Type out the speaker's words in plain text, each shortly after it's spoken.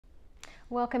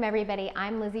Welcome everybody,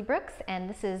 I'm Lizzie Brooks and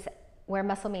this is Where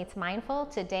Muscle Meets Mindful.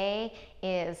 Today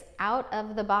is out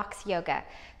of the box yoga.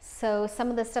 So some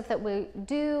of the stuff that we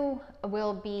do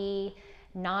will be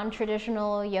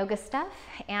non-traditional yoga stuff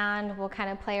and we'll kind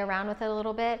of play around with it a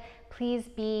little bit. Please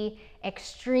be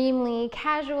extremely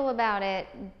casual about it.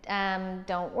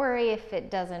 Don't worry if it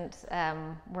doesn't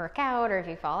work out or if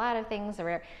you fall out of things.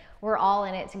 We're all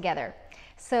in it together.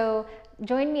 So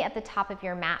join me at the top of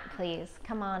your mat, please.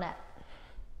 Come on up.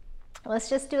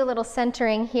 Let's just do a little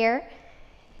centering here.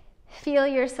 Feel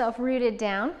yourself rooted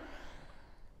down.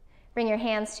 Bring your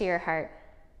hands to your heart.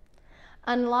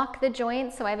 Unlock the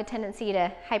joints. So I have a tendency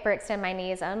to hyperextend my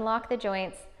knees. Unlock the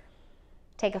joints.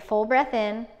 Take a full breath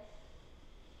in.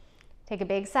 Take a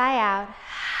big sigh out.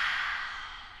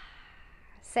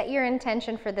 Set your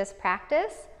intention for this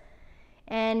practice.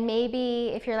 And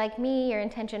maybe if you're like me, your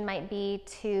intention might be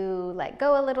to let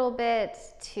go a little bit,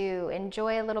 to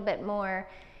enjoy a little bit more,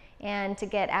 and to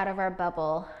get out of our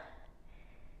bubble.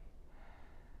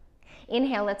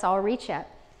 Inhale, let's all reach up.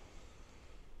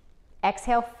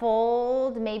 Exhale,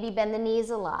 fold, maybe bend the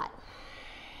knees a lot.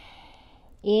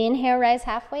 Inhale, rise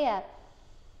halfway up.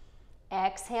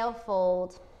 Exhale,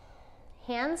 fold.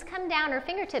 Hands come down or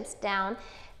fingertips down.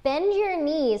 Bend your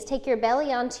knees, take your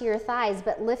belly onto your thighs,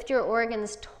 but lift your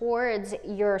organs towards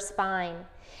your spine.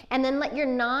 And then let your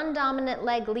non-dominant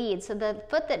leg lead. So the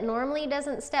foot that normally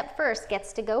doesn't step first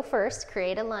gets to go first.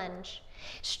 Create a lunge.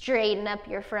 Straighten up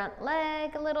your front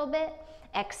leg a little bit.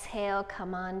 Exhale,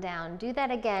 come on down. Do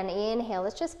that again. Inhale.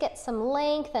 Let's just get some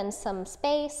length and some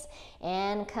space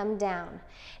and come down.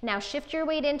 Now shift your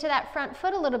weight into that front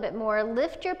foot a little bit more.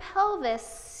 Lift your pelvis.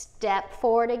 Step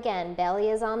forward again. Belly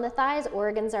is on the thighs.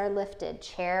 Organs are lifted.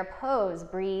 Chair pose.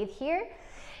 Breathe here.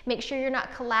 Make sure you're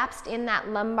not collapsed in that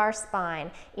lumbar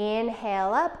spine.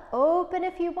 Inhale up, open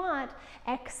if you want.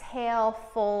 Exhale,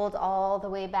 fold all the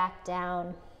way back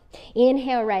down.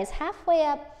 Inhale, rise halfway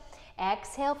up.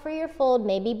 Exhale for your fold,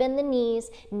 maybe bend the knees.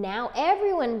 Now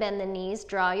everyone bend the knees,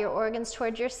 draw your organs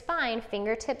towards your spine,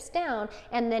 fingertips down,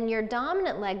 and then your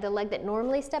dominant leg, the leg that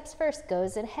normally steps first,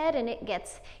 goes ahead and it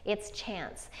gets its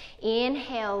chance.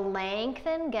 Inhale,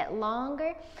 lengthen, get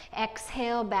longer.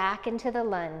 Exhale, back into the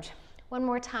lunge. One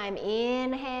more time,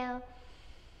 inhale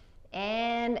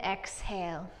and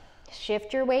exhale.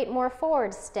 Shift your weight more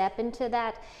forward, step into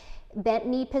that bent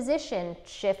knee position,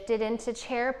 shift it into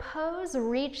chair pose,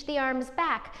 reach the arms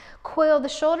back, coil the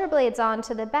shoulder blades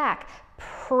onto the back,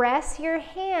 press your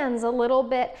hands a little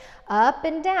bit up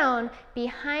and down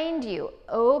behind you,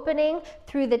 opening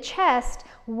through the chest,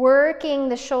 working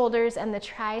the shoulders and the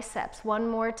triceps. One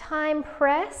more time,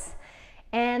 press.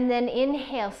 And then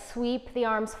inhale, sweep the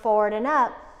arms forward and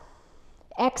up.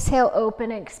 Exhale, open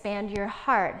and expand your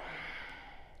heart.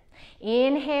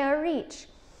 Inhale, reach.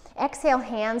 Exhale,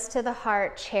 hands to the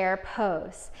heart, chair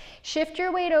pose. Shift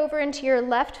your weight over into your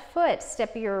left foot,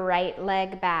 step your right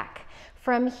leg back.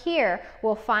 From here,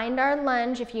 we'll find our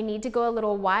lunge. If you need to go a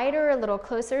little wider, a little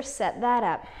closer, set that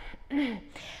up.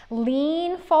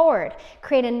 Lean forward.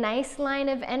 Create a nice line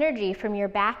of energy from your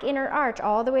back inner arch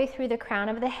all the way through the crown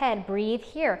of the head. Breathe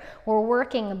here. We're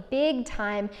working big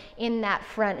time in that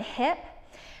front hip.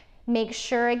 Make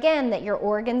sure again that your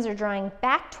organs are drawing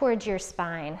back towards your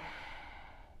spine.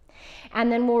 And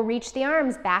then we'll reach the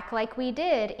arms back like we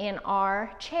did in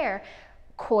our chair.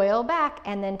 Coil back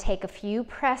and then take a few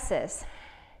presses.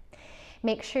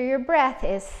 Make sure your breath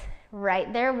is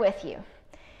right there with you.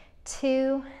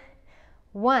 2,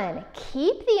 1.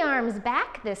 Keep the arms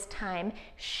back this time.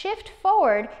 Shift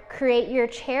forward, create your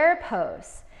chair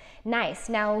pose. Nice.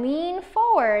 Now lean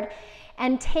forward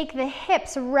and take the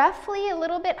hips roughly a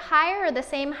little bit higher or the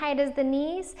same height as the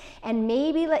knees, and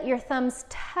maybe let your thumbs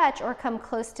touch or come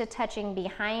close to touching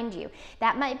behind you.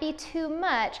 That might be too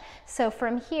much, so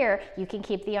from here you can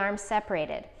keep the arms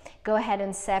separated. Go ahead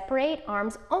and separate,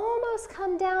 arms almost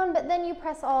come down, but then you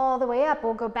press all the way up.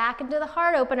 We'll go back into the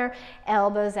heart opener,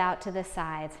 elbows out to the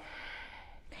sides.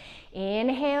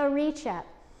 Inhale, reach up.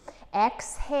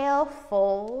 Exhale,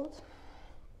 fold.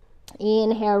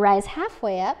 Inhale, rise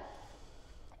halfway up.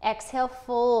 Exhale,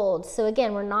 fold. So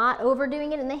again, we're not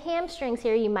overdoing it in the hamstrings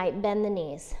here. You might bend the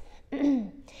knees.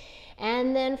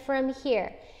 And then from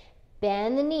here,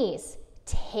 bend the knees.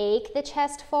 Take the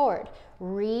chest forward.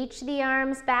 Reach the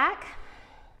arms back.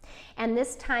 And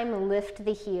this time, lift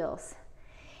the heels.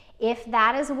 If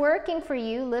that is working for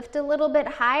you, lift a little bit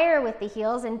higher with the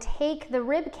heels and take the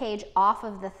rib cage off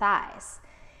of the thighs.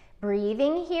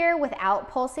 Breathing here without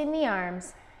pulsing the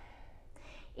arms.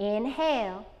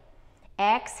 Inhale.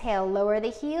 Exhale, lower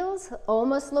the heels,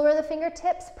 almost lower the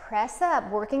fingertips, press up,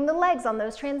 working the legs on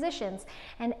those transitions.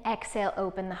 And exhale,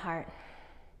 open the heart.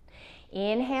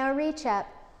 Inhale, reach up.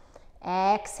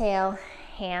 Exhale,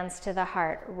 hands to the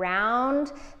heart.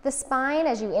 Round the spine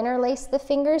as you interlace the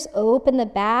fingers, open the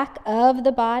back of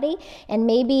the body, and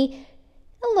maybe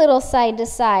a little side to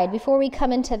side before we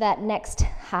come into that next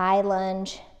high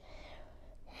lunge.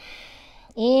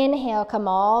 Inhale, come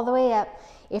all the way up.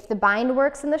 If the bind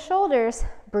works in the shoulders,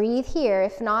 breathe here.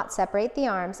 If not, separate the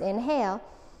arms. Inhale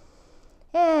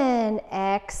and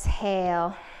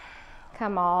exhale.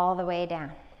 Come all the way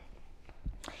down.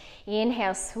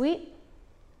 Inhale, sweep.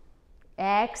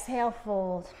 Exhale,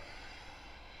 fold.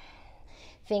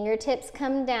 Fingertips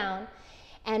come down.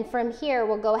 And from here,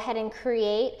 we'll go ahead and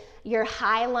create your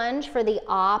high lunge for the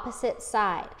opposite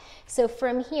side. So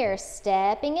from here,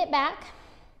 stepping it back.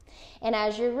 And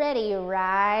as you're ready, you're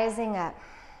rising up.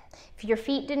 If your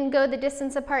feet didn't go the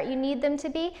distance apart you need them to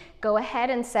be, go ahead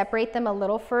and separate them a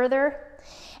little further.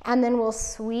 And then we'll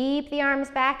sweep the arms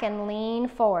back and lean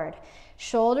forward.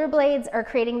 Shoulder blades are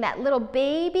creating that little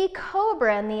baby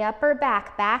cobra in the upper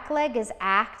back. Back leg is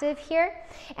active here.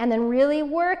 And then really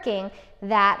working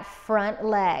that front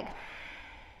leg.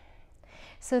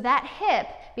 So that hip,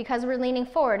 because we're leaning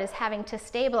forward, is having to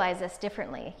stabilize us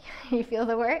differently. You feel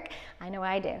the work? I know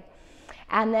I do.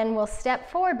 And then we'll step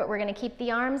forward, but we're going to keep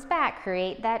the arms back.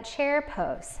 Create that chair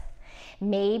pose.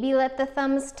 Maybe let the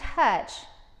thumbs touch.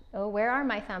 Oh, where are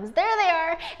my thumbs? There they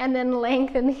are. And then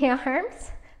lengthen the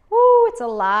arms. Woo, it's a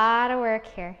lot of work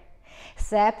here.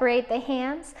 Separate the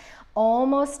hands.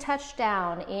 Almost touch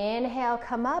down. Inhale,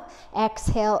 come up.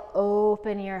 Exhale,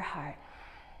 open your heart.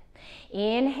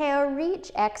 Inhale,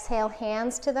 reach. Exhale,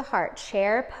 hands to the heart.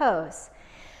 Chair pose.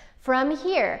 From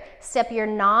here, step your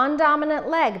non-dominant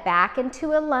leg back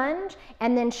into a lunge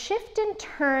and then shift and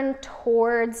turn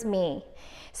towards me.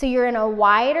 So you're in a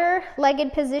wider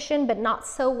legged position, but not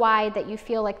so wide that you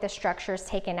feel like the structure is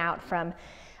taken out from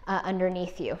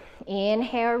underneath you.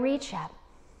 Inhale, reach up.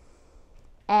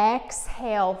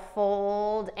 Exhale,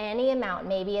 fold any amount.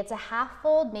 Maybe it's a half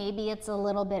fold, maybe it's a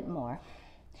little bit more.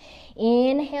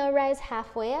 Inhale, rise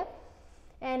halfway up,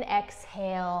 and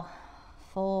exhale,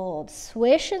 fold.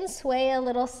 Swish and sway a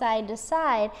little side to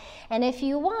side. And if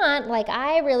you want, like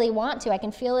I really want to, I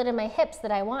can feel it in my hips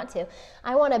that I want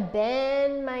to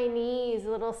bend my knees a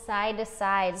little side to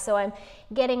side. So I'm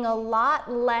getting a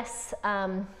lot less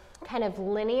kind of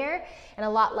linear and a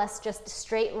lot less just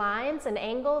straight lines and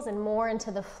angles and more into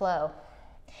the flow.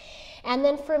 And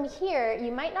then from here,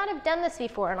 you might not have done this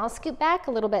before, and I'll scoot back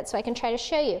a little bit so I can try to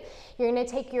show you. You're going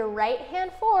to take your right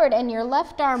hand forward and your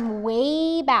left arm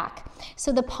way back.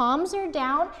 So the palms are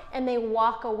down and they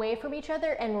walk away from each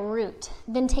other and root.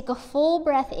 Then take a full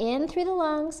breath in through the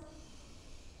lungs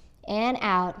and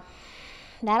out.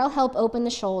 That'll help open the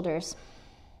shoulders.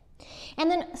 And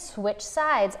then switch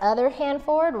sides. Other hand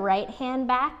forward, right hand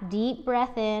back. Deep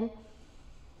breath in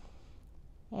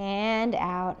and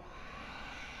out.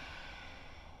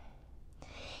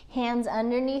 Hands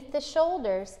underneath the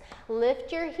shoulders.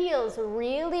 Lift your heels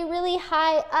really, really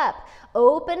high up.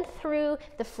 Open through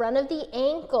the front of the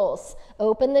ankles.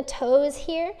 Open the toes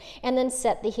here and then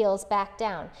set the heels back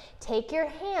down. Take your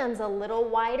hands a little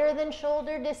wider than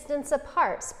shoulder distance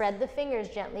apart. Spread the fingers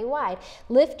gently wide.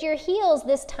 Lift your heels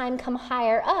this time, come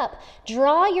higher up.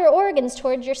 Draw your organs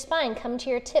towards your spine. Come to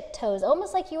your tiptoes,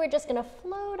 almost like you were just gonna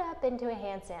float up into a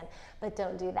handstand, but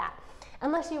don't do that.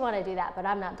 Unless you want to do that, but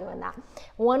I'm not doing that.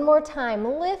 One more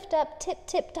time, lift up, tip,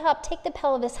 tip, top, take the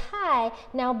pelvis high.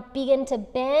 Now begin to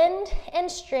bend and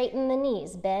straighten the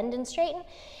knees. Bend and straighten,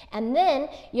 and then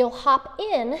you'll hop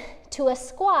in to a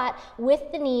squat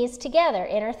with the knees together,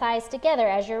 inner thighs together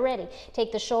as you're ready.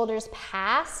 Take the shoulders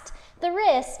past the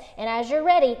wrists, and as you're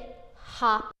ready,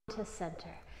 hop to center.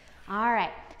 All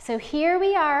right, so here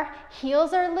we are,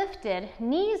 heels are lifted,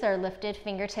 knees are lifted,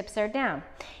 fingertips are down.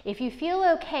 If you feel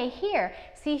okay here,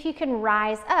 see if you can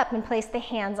rise up and place the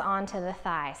hands onto the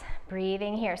thighs.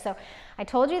 Breathing here. So I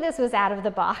told you this was out of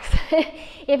the box.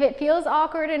 If it feels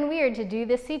awkward and weird to do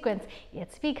this sequence,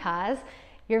 it's because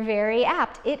you're very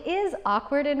apt. It is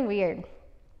awkward and weird.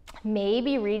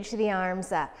 Maybe reach the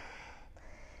arms up.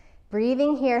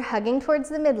 Breathing here, hugging towards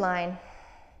the midline.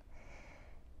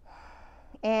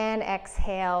 And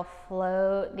exhale,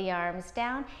 float the arms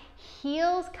down.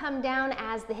 Heels come down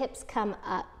as the hips come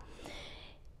up.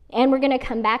 And we're gonna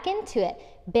come back into it.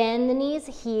 Bend the knees,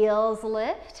 heels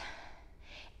lift.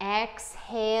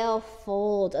 Exhale,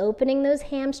 fold, opening those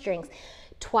hamstrings.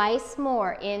 Twice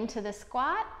more into the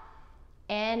squat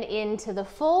and into the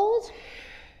fold.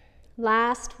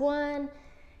 Last one,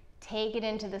 take it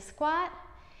into the squat.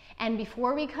 And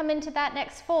before we come into that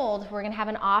next fold, we're gonna have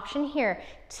an option here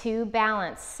to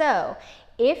balance. So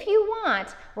If you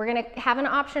want, we're gonna have an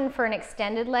option for an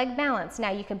extended leg balance.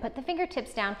 Now you can put the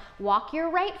fingertips down, walk your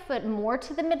right foot more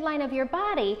to the midline of your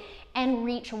body, and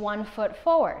reach one foot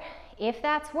forward. If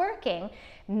that's working,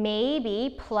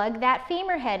 maybe plug that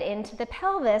femur head into the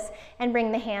pelvis and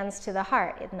bring the hands to the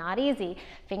heart. It's not easy.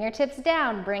 Fingertips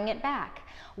down, bring it back.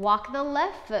 Walk the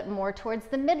left foot more towards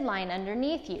the midline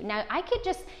underneath you. Now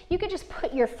you could just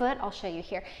put your foot, I'll show you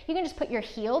here. You can just put your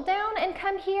heel down and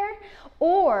come here,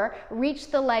 or reach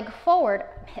the leg forward.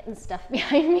 I'm hitting stuff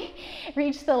behind me.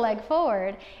 Reach the leg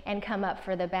forward and come up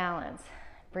for the balance.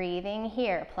 Breathing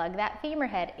here, plug that femur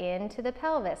head into the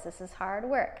pelvis. This is hard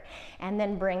work. And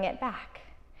then bring it back.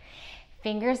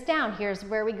 Fingers down, here's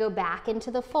where we go back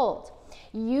into the fold.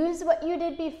 Use what you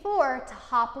did before to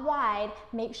hop wide.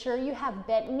 Make sure you have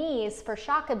bent knees for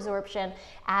shock absorption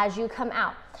as you come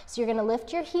out. So you're gonna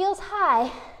lift your heels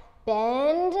high,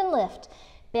 bend and lift.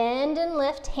 Bend and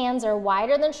lift, hands are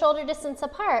wider than shoulder distance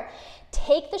apart.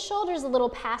 Take the shoulders a little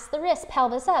past the wrist,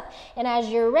 pelvis up, and as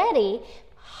you're ready,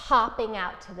 hopping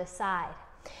out to the side.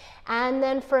 And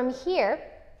then from here,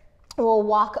 we'll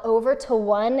walk over to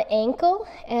one ankle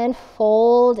and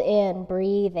fold in,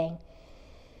 breathing.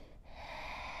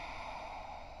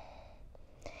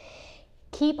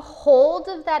 Keep hold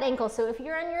of that ankle. So if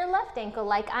you're on your left ankle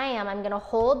like I am, I'm gonna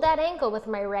hold that ankle with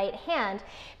my right hand,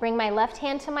 bring my left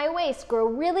hand to my waist, grow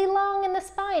really long in the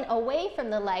spine away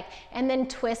from the leg, and then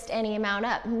twist any amount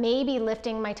up, maybe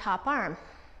lifting my top arm.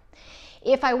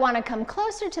 If I want to come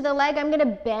closer to the leg, I'm going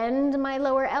to bend my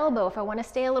lower elbow. If I want to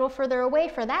stay a little further away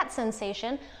for that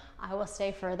sensation, I will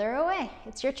stay further away.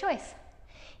 It's your choice.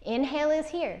 Inhale is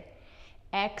here.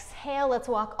 Exhale, let's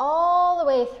walk all the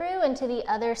way through into the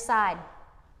other side.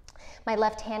 My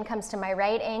left hand comes to my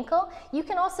right ankle. You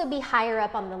can also be higher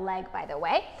up on the leg, by the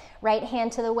way. Right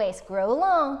hand to the waist, grow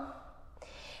long.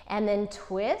 And then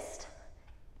twist.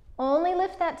 Only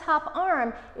lift that top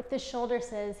arm if the shoulder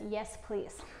says, yes,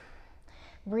 please.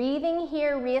 Breathing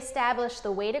here, reestablish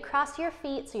the weight across your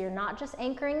feet so you're not just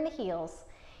anchoring the heels.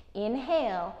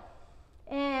 Inhale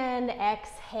and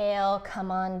exhale, come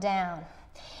on down.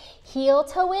 Heel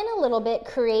toe in a little bit,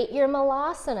 create your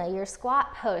malasana, your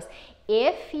squat pose.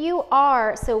 If you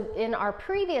are, so in our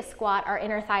previous squat, our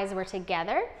inner thighs were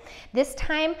together. This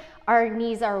time, our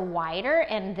knees are wider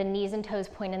and the knees and toes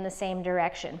point in the same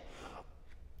direction.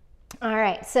 All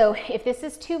right, so if this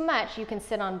is too much, you can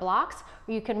sit on blocks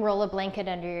or you can roll a blanket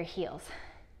under your heels.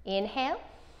 Inhale.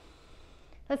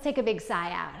 Let's take a big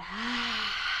sigh out.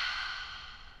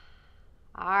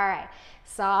 All right,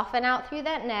 soften out through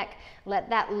that neck. Let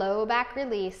that low back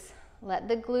release. Let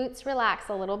the glutes relax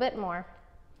a little bit more.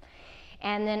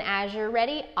 And then as you're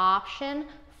ready, option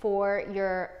for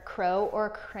your crow or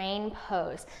crane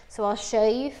pose. So I'll show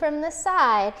you from the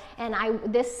side, and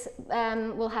this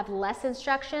will have less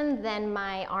instruction than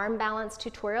my arm balance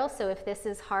tutorial. So if this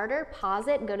is harder, pause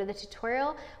it, go to the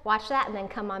tutorial, watch that, and then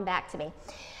come on back to me.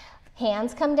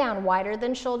 Hands come down, wider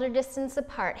than shoulder distance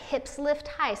apart. Hips lift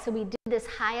high. So we did this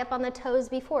high up on the toes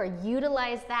before.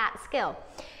 Utilize that skill.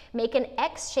 Make an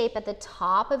X shape at the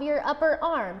top of your upper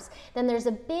arms. Then there's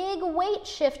a big weight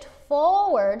shift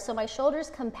forward, so my shoulders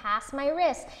come past my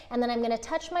wrists, and then I'm gonna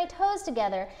touch my toes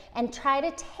together and try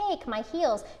to take my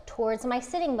heels towards my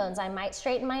sitting bones. I might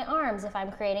straighten my arms if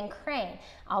I'm creating crane.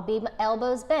 I'll be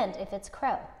elbows bent if it's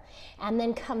crow. And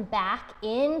then come back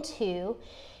into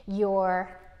your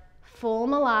full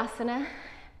malasana.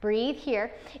 Breathe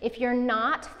here. If you're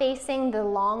not facing the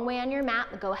long way on your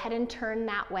mat, go ahead and turn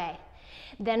that way.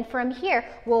 Then from here,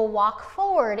 we'll walk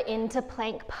forward into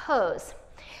plank pose.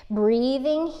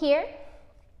 Breathing here,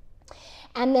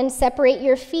 and then separate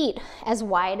your feet as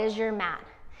wide as your mat.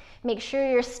 Make sure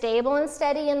you're stable and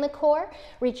steady in the core.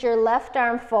 Reach your left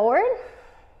arm forward,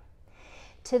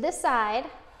 to the side,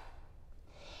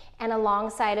 and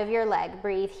alongside of your leg.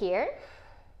 Breathe here.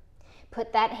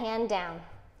 Put that hand down.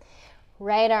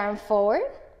 Right arm forward,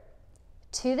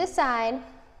 to the side,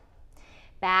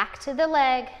 back to the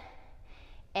leg,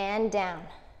 and down.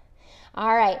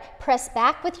 All right, press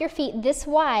back with your feet this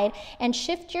wide and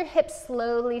shift your hips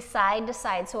slowly side to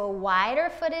side. So a wider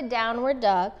footed downward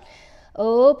dog,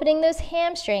 opening those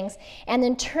hamstrings, and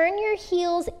then turn your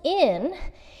heels in,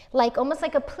 almost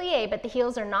like a plie, but the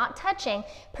heels are not touching.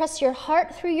 Press your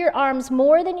heart through your arms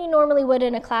more than you normally would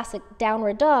in a classic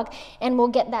downward dog, and we'll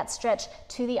get that stretch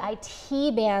to the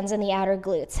IT bands and the outer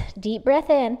glutes. Deep breath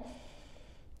in,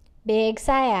 big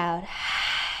sigh out.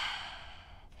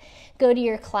 Go to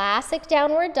your classic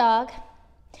downward dog.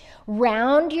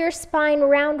 Round your spine,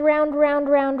 round,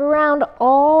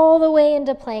 all the way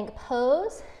into plank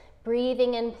pose,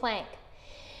 breathing in plank.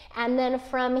 And then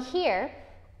from here,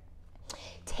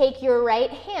 Take your right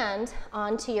hand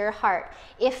onto your heart.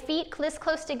 If feet this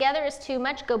close together is too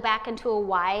much, go back into a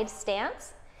wide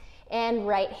stance and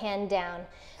right hand down.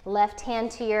 Left hand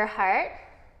to your heart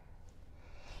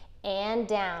and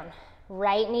down.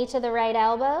 Right knee to the right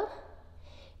elbow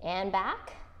and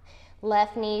back.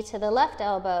 Left knee to the left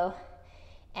elbow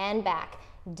and back.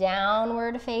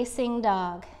 Downward facing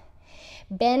dog.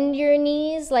 Bend your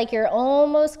knees like you're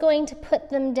almost going to put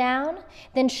them down.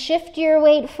 Then shift your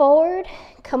weight forward.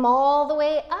 Come all the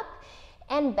way up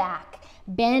and back.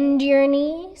 Bend your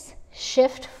knees,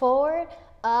 shift forward,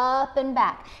 up and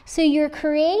back. So you're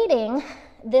creating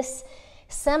this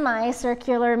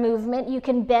semicircular movement. You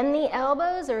can bend the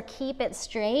elbows or keep it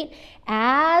straight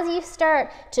as you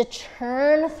start to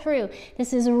churn through.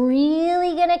 This is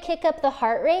really going to kick up the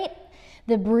heart rate,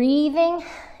 the breathing,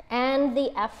 and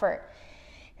the effort.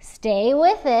 Stay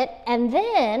with it, and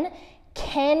then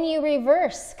can you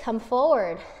reverse? Come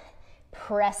forward,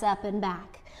 press up and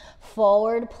back.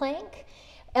 Forward plank.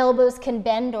 Elbows can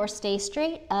bend or stay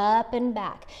straight, up and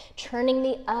back. Turning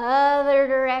the other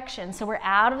direction. So we're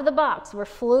out of the box. We're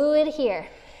fluid here.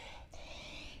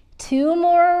 2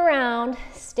 more around.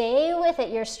 Stay with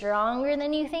it. You're stronger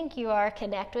than you think you are.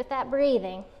 Connect with that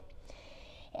breathing.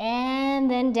 And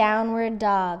then downward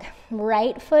dog.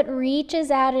 Right foot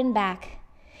reaches out and back.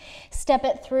 Step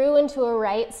it through into a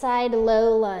right side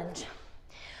low lunge.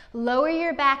 Lower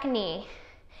your back knee.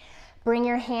 Bring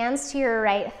your hands to your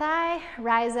right thigh,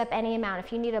 rise up any amount.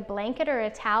 If you need a blanket or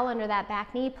a towel under that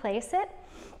back knee, place it.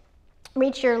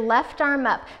 Reach your left arm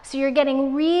up. So you're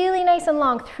getting really nice and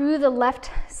long through the left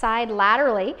side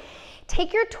laterally.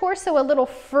 Take your torso a little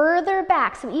further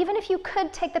back. So even if you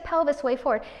could take the pelvis way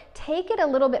forward, take it a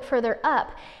little bit further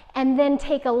up and then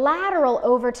take a lateral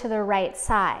over to the right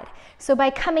side. So by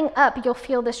coming up, you'll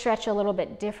feel the stretch a little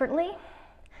bit differently.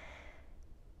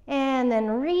 And then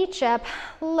reach up,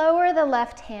 lower the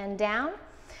left hand down.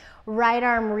 Right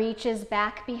arm reaches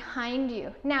back behind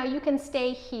you. Now you can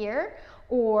stay here,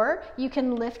 or you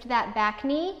can lift that back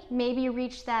knee, maybe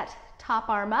reach that top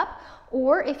arm up,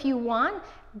 or if you want,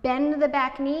 bend the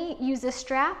back knee, use a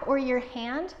strap or your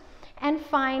hand, and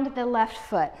find the left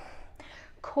foot.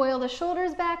 Coil the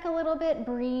shoulders back a little bit,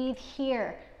 breathe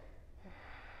here.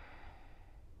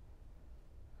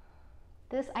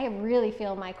 I really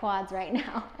feel my quads right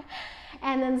now.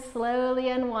 And then slowly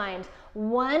unwind.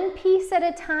 One piece at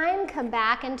a time, come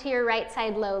back into your right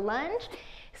side low lunge.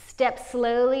 Step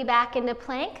slowly back into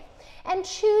plank. And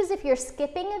choose if you're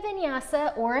skipping a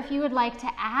vinyasa or if you would like to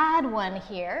add one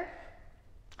here.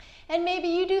 And maybe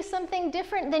you do something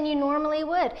different than you normally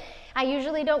would. I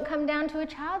usually don't come down to a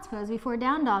child's pose before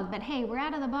down dog, but hey, we're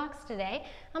out of the box today.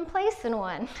 I'm placing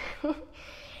one.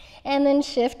 And then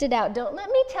shift it out. Don't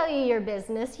let me tell you your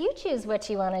business. You choose what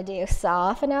you want to do.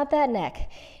 Soften out that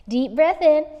neck. Deep breath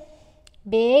in.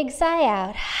 Big sigh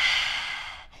out.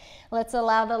 Let's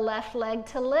allow the left leg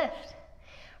to lift.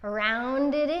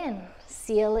 Round it in.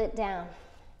 Seal it down.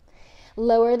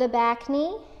 Lower the back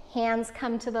knee. Hands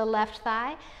come to the left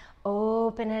thigh.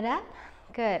 Open it up.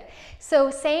 Good. So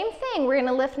same thing. We're going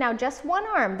to lift now just one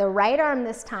arm, the right arm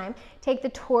this time. Take the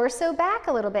torso back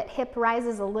a little bit. Hip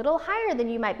rises a little higher than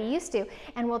you might be used to.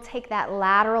 And we'll take that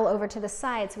lateral over to the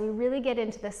side. So we really get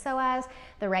into the psoas,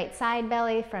 the right side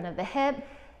belly, front of the hip.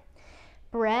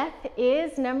 Breath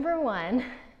is number one.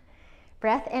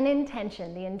 Breath and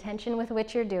intention, the intention with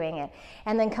which you're doing it.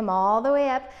 And then come all the way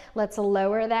up. Let's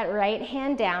lower that right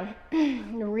hand down.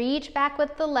 Reach back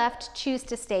with the left. Choose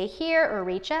to stay here or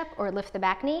reach up or lift the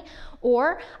back knee,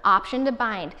 or option to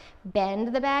bind. Bend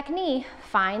the back knee,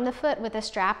 find the foot with a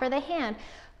strap or the hand.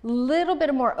 Little bit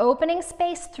of more opening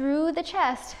space through the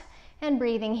chest and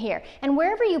breathing here. And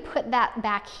wherever you put that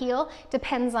back heel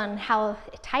depends on how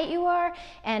tight you are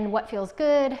and what feels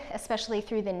good, especially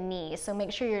through the knees. So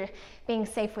make sure you're being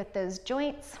safe with those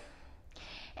joints.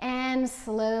 And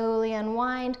slowly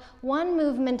unwind, one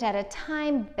movement at a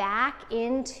time, back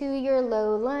into your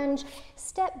low lunge.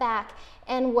 Step back,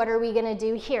 and what are we gonna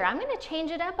do here? I'm gonna change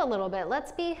it up a little bit.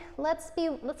 Let's be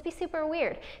super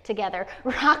weird together.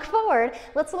 Rock forward,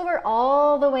 let's lower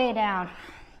all the way down.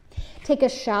 Take a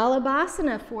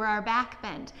Shalabhasana for our back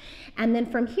bend. And then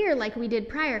from here, like we did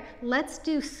prior, let's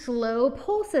do slow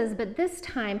pulses, but this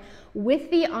time with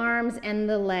the arms and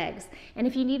the legs. And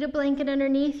if you need a blanket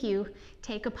underneath you,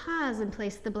 take a pause and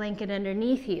place the blanket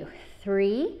underneath you.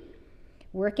 3,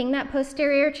 working that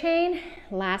posterior chain.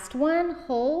 Last one,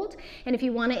 hold. And if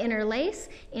you want to interlace,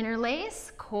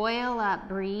 coil up,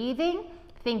 breathing.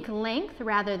 Think length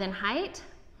rather than height.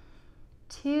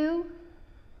 2,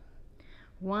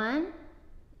 1,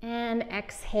 And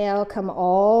exhale, come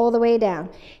all the way down.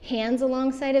 Hands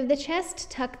alongside of the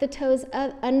chest, tuck the toes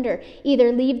under.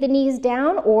 Either leave the knees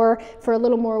down or for a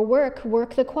little more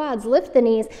work the quads. Lift the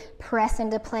knees, press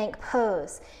into plank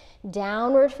pose.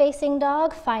 Downward facing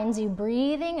dog finds you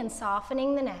breathing and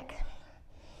softening the neck.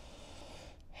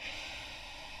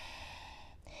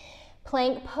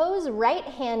 Plank pose, right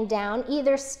hand down.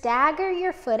 Either stagger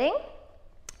your footing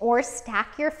or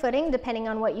stack your footing, depending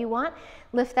on what you want.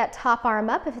 Lift that top arm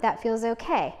up if that feels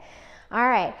okay. All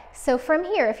right, so from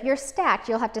here, if you're stacked,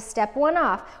 you'll have to step one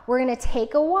off. We're gonna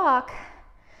take a walk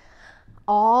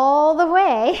all the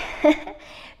way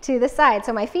to the side.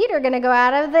 So my feet are gonna go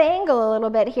out of the angle a little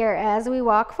bit here as we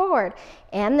walk forward.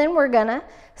 And then we're gonna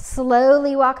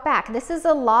slowly walk back. This is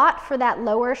a lot for that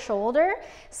lower shoulder.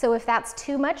 So if that's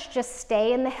too much, just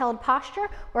stay in the held posture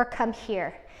or come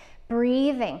here.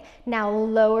 Breathing. Now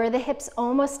lower the hips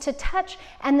almost to touch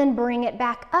and then bring it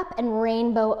back up and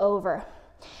rainbow over.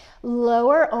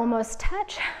 Lower, almost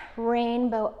touch,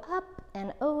 rainbow up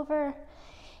and over.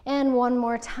 And one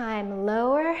more time,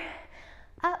 lower,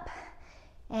 up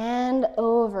and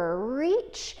over.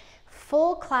 Reach,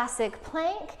 full classic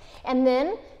plank, and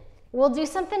then we'll do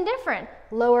something different.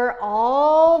 Lower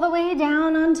all the way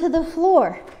down onto the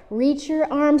floor. Reach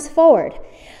your arms forward.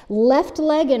 Left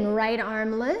leg and right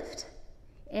arm lift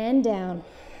and down.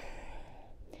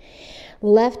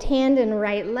 Left hand and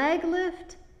right leg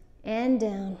lift and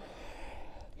down.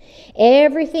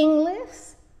 Everything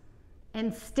lifts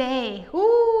and stay.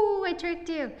 Ooh, I tricked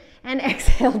you. And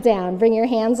exhale down. Bring your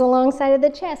hands alongside of the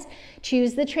chest.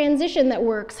 Choose the transition that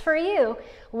works for you.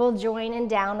 We'll join in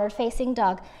downward facing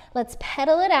dog. Let's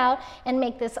pedal it out and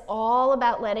make this all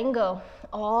about letting go,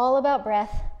 all about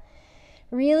breath.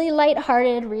 Really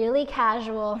lighthearted, really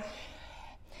casual.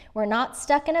 We're not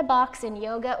stuck in a box in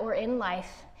yoga or in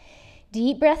life.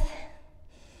 Deep breath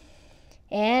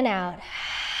and out.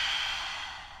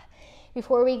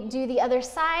 Before we do the other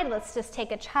side, let's just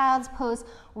take a child's pose,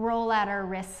 roll out our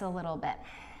wrists a little bit.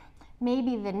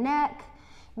 Maybe the neck,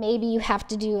 maybe you have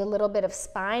to do a little bit of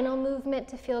spinal movement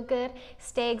to feel good.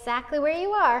 Stay exactly where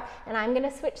you are, and I'm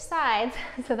gonna switch sides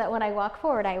so that when I walk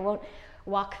forward, I won't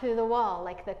walk through the wall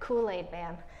like the Kool-Aid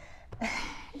man.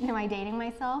 Am I dating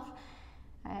myself?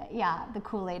 Yeah, the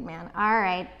Kool-Aid man. All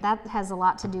right, that has a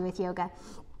lot to do with yoga.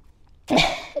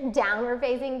 Downward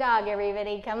facing dog,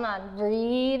 everybody, come on,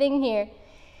 breathing here.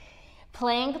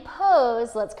 Plank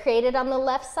pose, let's create it on the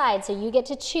left side. So you get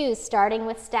to choose starting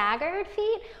with staggered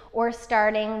feet or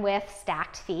starting with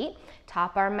stacked feet.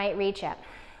 Top arm might reach up.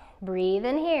 Breathe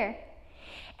in here.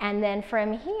 And then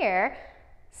from here,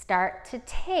 start to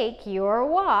take your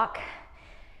walk.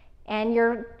 And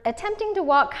you're attempting to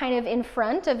walk kind of in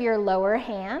front of your lower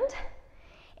hand.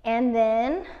 And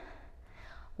then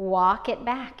walk it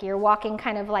back. You're walking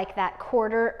kind of like that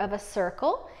quarter of a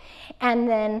circle. And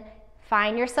then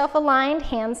find yourself aligned,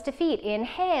 hands to feet.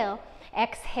 Inhale,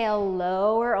 exhale,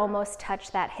 lower, almost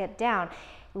touch that hip down.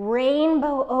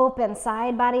 Rainbow open,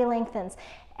 side body lengthens.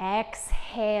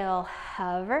 Exhale,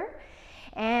 hover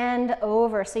and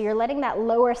over. So you're letting that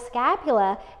lower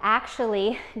scapula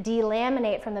actually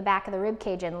delaminate from the back of the rib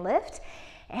cage and lift.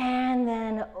 And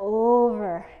then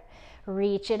over.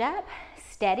 Reach it up,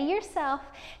 steady yourself,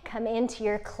 come into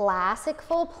your classic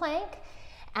full plank,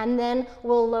 and then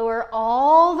we'll lower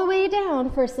all the way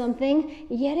down for something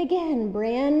yet again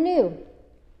brand new.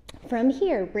 From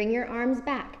here, bring your arms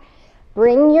back.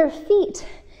 Bring your feet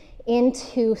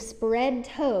into spread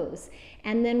toes,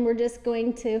 and then we're just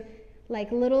going to,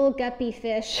 like little guppy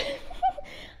fish,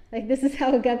 like this is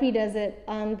how a guppy does it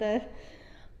on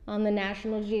the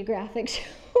National Geographic show.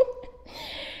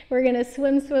 We're gonna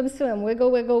swim, swim, swim,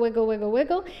 wiggle, wiggle, wiggle, wiggle,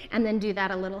 wiggle, and then do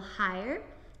that a little higher,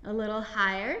 a little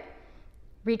higher.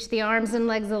 Reach the arms and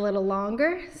legs a little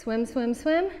longer. Swim, swim,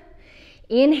 swim.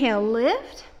 Inhale,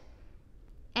 lift.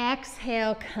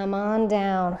 Exhale, come on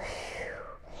down.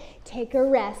 Take a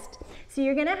rest. So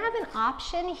you're gonna have an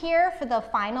option here for the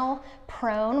final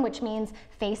prone, which means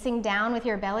facing down with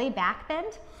your belly back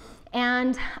bend.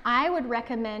 And I would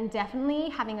recommend definitely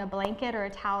having a blanket or a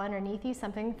towel underneath you,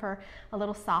 something for a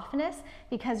little softness,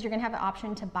 because you're gonna have an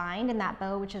option to bind in that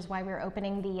bow, which is why we're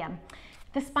opening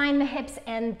the spine, the hips,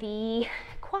 and the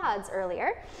quads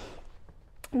earlier.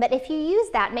 But if you use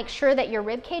that, make sure that your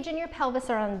rib cage and your pelvis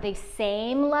are on the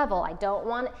same level. I don't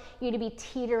want you to be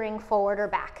teetering forward or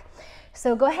back.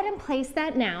 So go ahead and place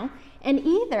that now, and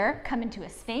either come into a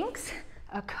Sphinx,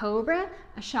 a Cobra,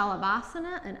 a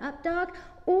Shalabhasana, an up dog,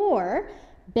 or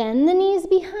bend the knees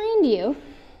behind you.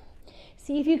 See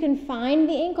See if you can find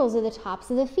the ankles or the tops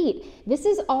of the feet. This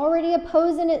is already a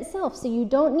pose in itself, so you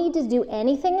don't need to do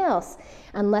anything else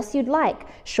unless you'd like.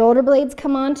 Shoulder blades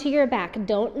come onto your back.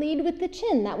 Don't lead with the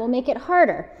chin. That will make it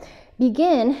harder.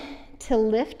 Begin to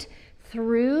lift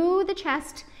through the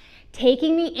chest,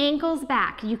 taking the ankles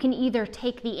back. You can either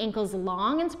take the ankles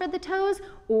long and spread the toes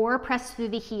or press through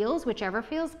the heels, whichever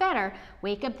feels better.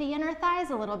 Wake up the inner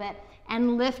thighs a little bit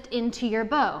and lift into your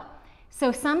bow. So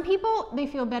some people, they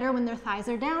feel better when their thighs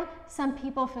are down. Some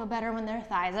people feel better when their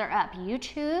thighs are up. You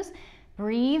choose.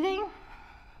 Breathing.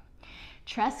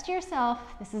 Trust yourself.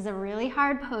 This is a really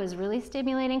hard pose, really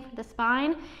stimulating for the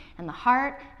spine and the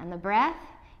heart and the breath.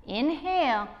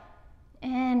 Inhale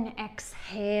and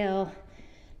exhale.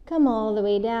 Come all the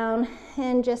way down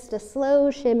and just a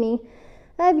slow shimmy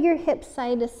of your hips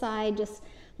side to side, just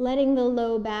letting the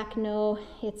low back know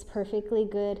it's perfectly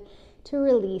good to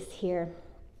release here.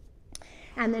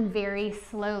 And then very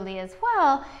slowly as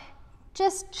well,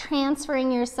 just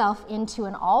transferring yourself into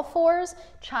an all fours,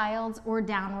 child's, or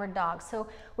downward dog. So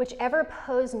whichever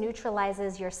pose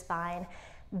neutralizes your spine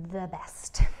the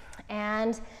best.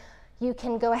 And you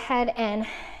can go ahead and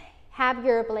have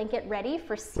your blanket ready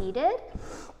for seated.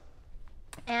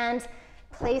 And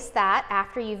place that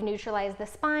after you've neutralized the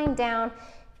spine down.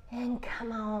 And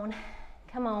come on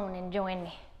and join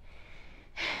me.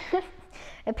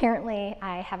 Apparently,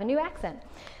 I have a new accent.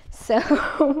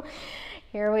 So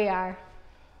here we are.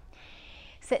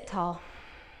 Sit tall.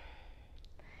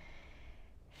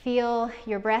 Feel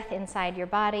your breath inside your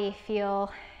body.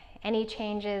 Feel any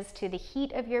changes to the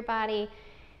heat of your body,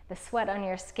 the sweat on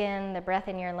your skin, the breath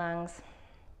in your lungs.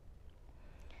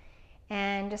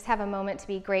 And just have a moment to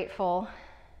be grateful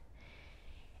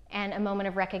and a moment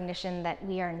of recognition that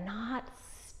we are not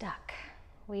stuck.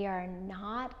 We are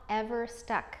not ever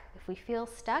stuck. If we feel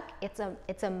stuck, it's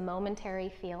a momentary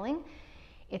feeling.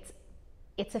 It's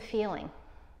a feeling,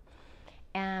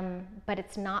 but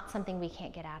it's not something we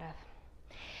can't get out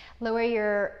of. Lower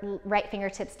your right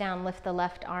fingertips down, lift the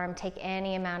left arm, take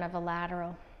any amount of a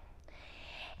lateral.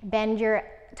 Bend your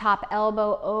top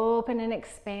elbow, open and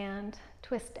expand,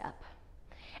 twist up.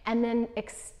 And then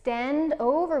extend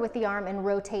over with the arm and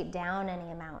rotate down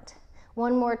any amount.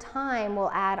 One more time,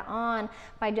 we'll add on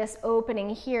by just opening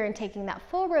here and taking that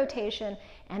full rotation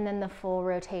and then the full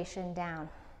rotation down.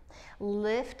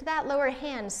 Lift that lower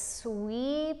hand,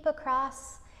 sweep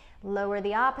across, lower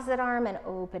the opposite arm and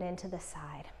open into the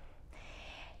side.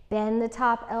 Bend the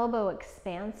top elbow,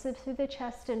 expansive through the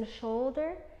chest and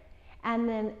shoulder. And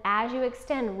then as you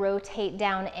extend, rotate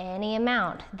down any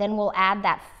amount. Then we'll add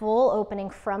that full opening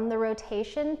from the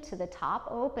rotation to the top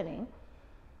opening.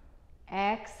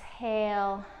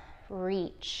 Exhale,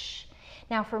 reach.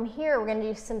 Now from here, we're gonna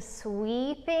do some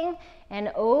sweeping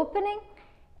and opening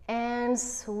and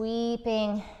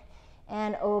sweeping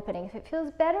and opening. If it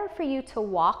feels better for you to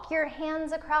walk your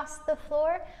hands across the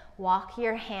floor, walk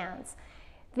your hands.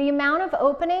 The amount of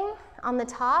opening on the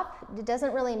top, it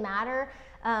doesn't really matter.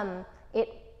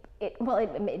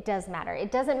 It does matter.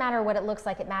 It doesn't matter what it looks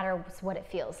like, it matters what it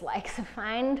feels like. So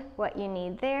find what you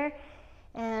need there.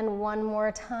 And one more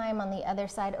time on the other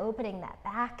side, opening that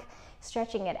back,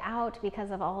 stretching it out because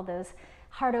of all those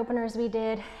heart openers we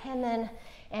did. And then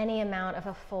any amount of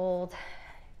a fold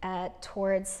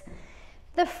towards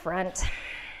the front.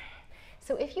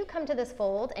 So if you come to this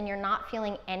fold and you're not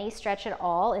feeling any stretch at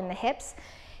all in the hips,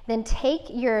 then take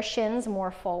your shins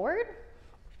more forward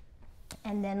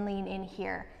and then lean in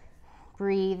here,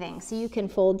 breathing. So you can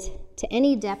fold to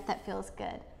any depth that feels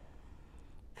good.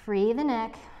 Free the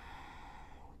neck,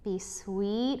 be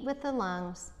sweet with the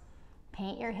lungs,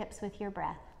 paint your hips with your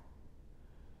breath.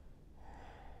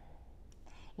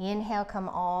 Inhale, come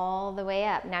all the way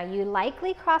up. Now you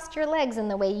likely crossed your legs in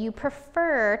the way you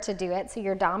prefer to do it, so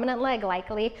your dominant leg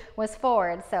likely was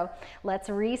forward. So let's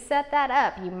reset that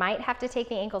up. You might have to take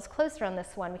the ankles closer on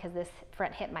this one because this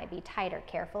front hip might be tighter.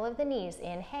 Careful of the knees.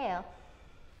 Inhale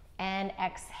and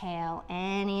exhale,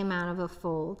 any amount of a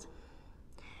fold.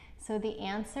 So the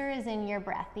answer is in your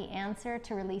breath. The answer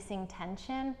to releasing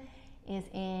tension is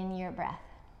in your breath.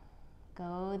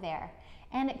 Go there.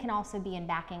 And it can also be in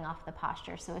backing off the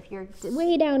posture. So if you're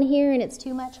way down here and it's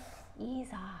too much, ease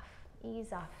off,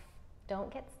 ease off. Don't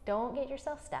get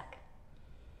yourself stuck.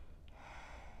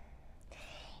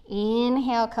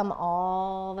 Inhale, come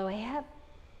all the way up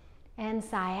and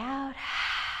sigh out.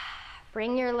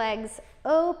 Bring your legs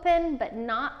open, but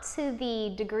not to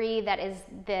the degree that is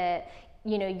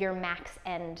your max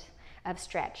end of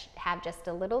stretch. Have just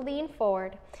a little lean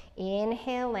forward.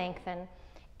 Inhale, lengthen.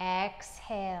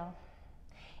 Exhale.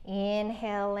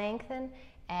 Inhale, lengthen,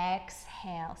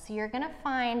 exhale. So you're gonna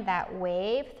find that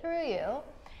wave through you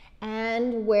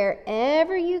And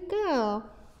wherever you go,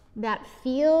 that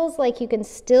feels like you can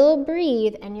still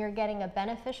breathe and you're getting a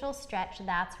beneficial stretch,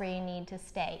 that's where you need to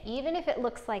stay, even if it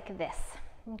looks like this,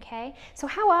 okay? So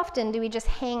how often do we just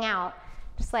hang out,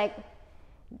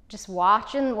 just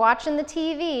watching the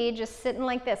TV, just sitting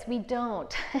like this? We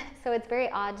don't. So it's very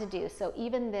odd to do. So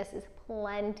even this is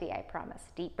plenty, I promise.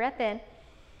 Deep breath in.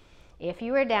 If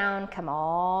you are down, come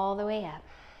all the way up.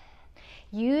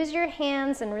 Use your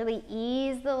hands and really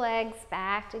ease the legs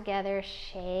back together.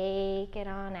 Shake it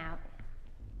on out.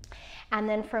 And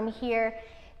then from here,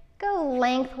 go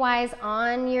lengthwise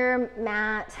on your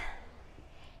mat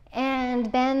and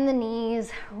bend the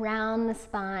knees, round the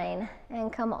spine,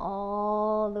 and come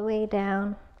all the way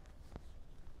down.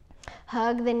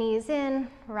 Hug the knees in,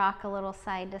 rock a little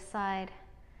side to side.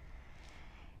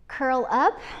 Curl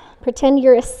up, pretend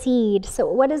you're a seed. So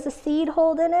what does a seed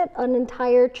hold in it? An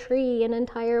entire tree, an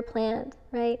entire plant,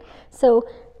 right? So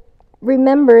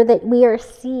remember that we are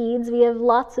seeds. We have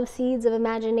lots of seeds of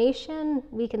imagination.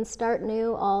 We can start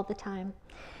new all the time.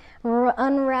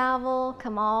 Unravel,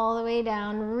 come all the way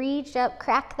down, reach up,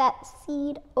 crack that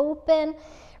seed open.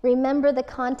 Remember the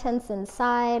contents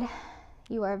inside.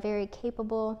 You are very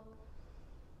capable.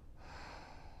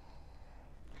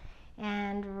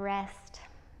 And rest.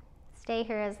 Stay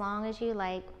here as long as you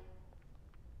like.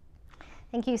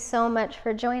 Thank you so much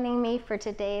for joining me for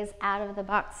today's out of the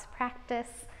box practice.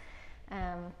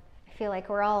 I feel like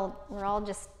we're all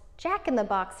just Jack in the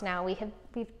box now.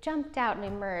 We've jumped out and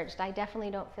emerged. I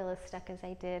definitely don't feel as stuck as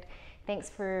I did. Thanks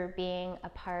for being a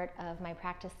part of my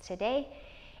practice today,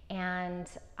 and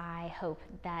I hope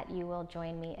that you will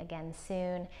join me again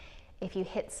soon. If you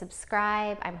hit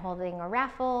subscribe, I'm holding a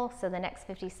raffle, so the next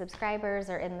 50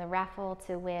 subscribers are in the raffle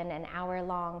to win an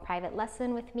hour-long private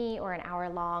lesson with me or an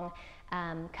hour-long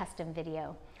custom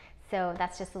video. So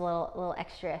that's just a little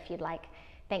extra if you'd like.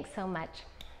 Thanks so much.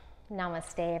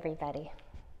 Namaste, everybody.